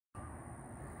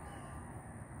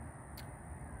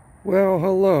Well,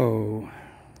 hello.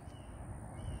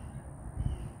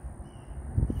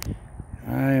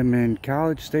 I am in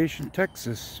College Station,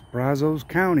 Texas, Brazos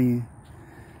County,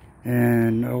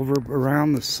 and over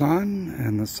around the sun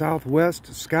and the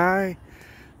southwest sky.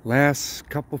 Last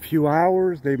few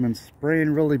hours, they've been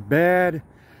spraying really bad.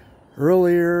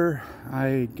 Earlier,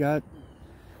 I took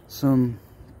some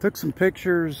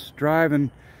pictures driving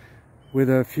with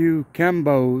a few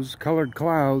chembos, colored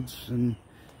clouds, and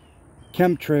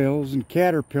chemtrails and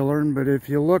caterpillaring. But if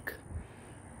you look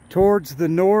towards the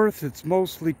north, it's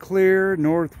mostly clear.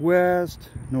 Northwest,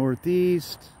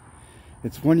 northeast.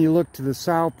 It's when you look to the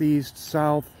southeast,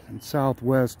 south, and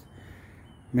southwest,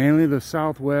 mainly the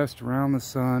southwest around the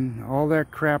sun. All that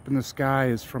crap in the sky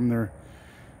is from their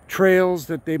trails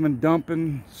that they've been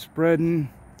dumping, spreading.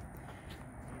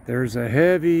 There's a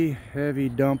heavy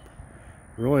dump,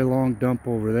 really long dump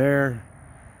over there.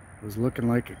 It was looking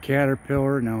like a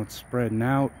caterpillar. Now it's spreading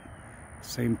out.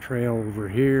 Same trail over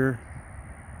here.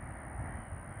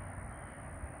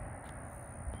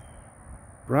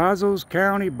 Brazos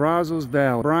County, Brazos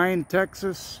Valley, Bryan,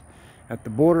 Texas, at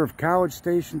the border of College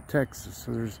Station, Texas.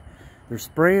 So they're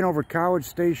spraying over College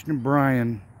Station and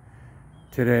Bryan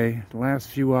today, the last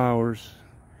few hours.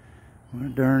 What a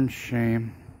darn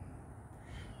shame.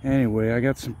 Anyway, I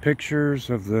got some pictures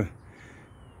of the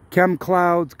chem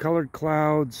clouds, colored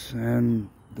clouds, and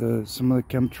some of the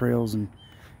chemtrails and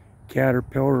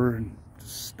caterpillar and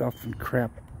stuff and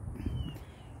crap.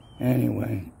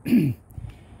 Anyway, the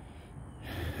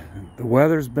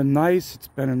weather's been nice. It's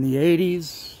been in the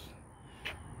 80s,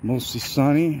 mostly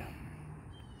sunny.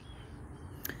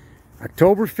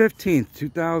 October 15th,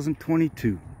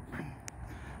 2022.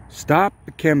 Stop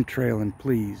the chemtrailing,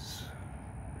 please.